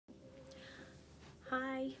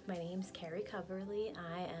Hi, my name's Carrie Coverly.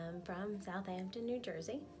 I am from Southampton, New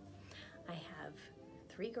Jersey. I have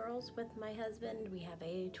 3 girls with my husband. We have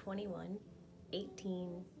a 21,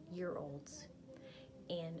 18-year-olds,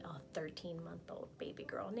 and a 13-month-old baby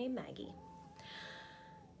girl named Maggie.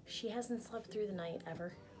 She hasn't slept through the night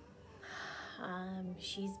ever.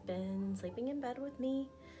 She's been sleeping in bed with me,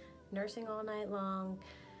 nursing all night long.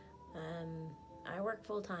 I work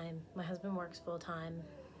full-time. My husband works full-time.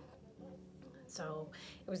 So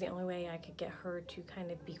it was the only way I could get her to kind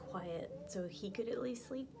of be quiet so he could at least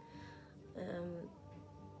sleep.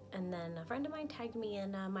 And then a friend of mine tagged me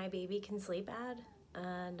in a MyBabyCanSleep ad,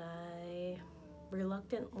 and I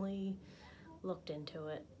reluctantly looked into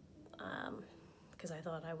it because I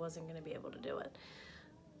thought I wasn't going to be able to do it.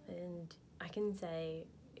 And I can say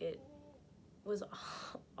it was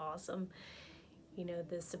awesome. You know,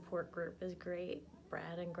 the support group is great.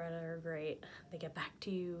 Brad and Greta are great. They get back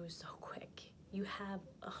to you so quick. You have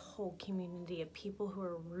a whole community of people who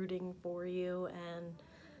are rooting for you and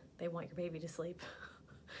they want your baby to sleep.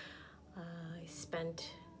 I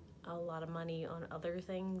spent a lot of money on other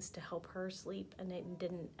things to help her sleep and it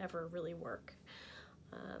didn't ever really work.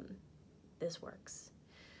 This works.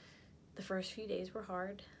 The first few days were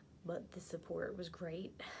hard, but the support was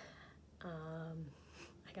great. I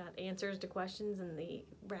got answers to questions and the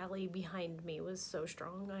rally behind me was so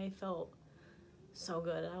strong. I felt so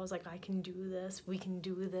good. I was like, I can do this. We can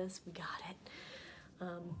do this. We got it.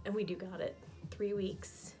 And we got it. 3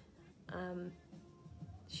 weeks.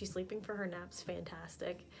 She's sleeping for her naps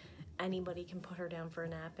fantastic. Anybody can put her down for a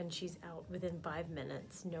nap and she's out within 5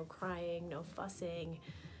 minutes. No crying, no fussing,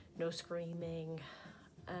 no screaming.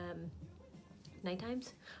 Night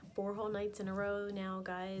times, 4 whole nights in a row now,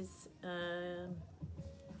 guys.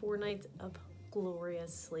 4 nights of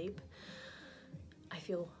glorious sleep. I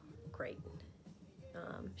feel great.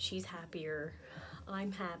 She's happier.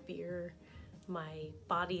 I'm happier. My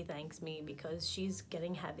body thanks me because she's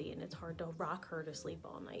getting heavy and it's hard to rock her to sleep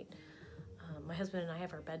all night. My husband and I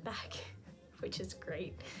have our bed back, which is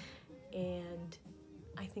great. And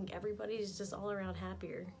I think everybody's just all around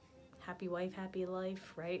happier. Happy wife, happy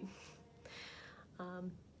life, right?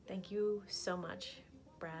 Thank you so much,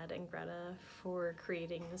 Brad and Greta, for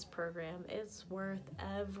creating this program. It's worth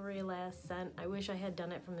every last cent. I wish I had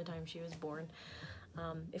done it from the time she was born.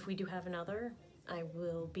 If we do have another, I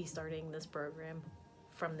will be starting this program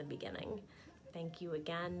from the beginning. Thank you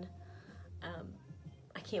again.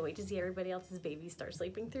 I can't wait to see everybody else's babies start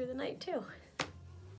sleeping through the night too.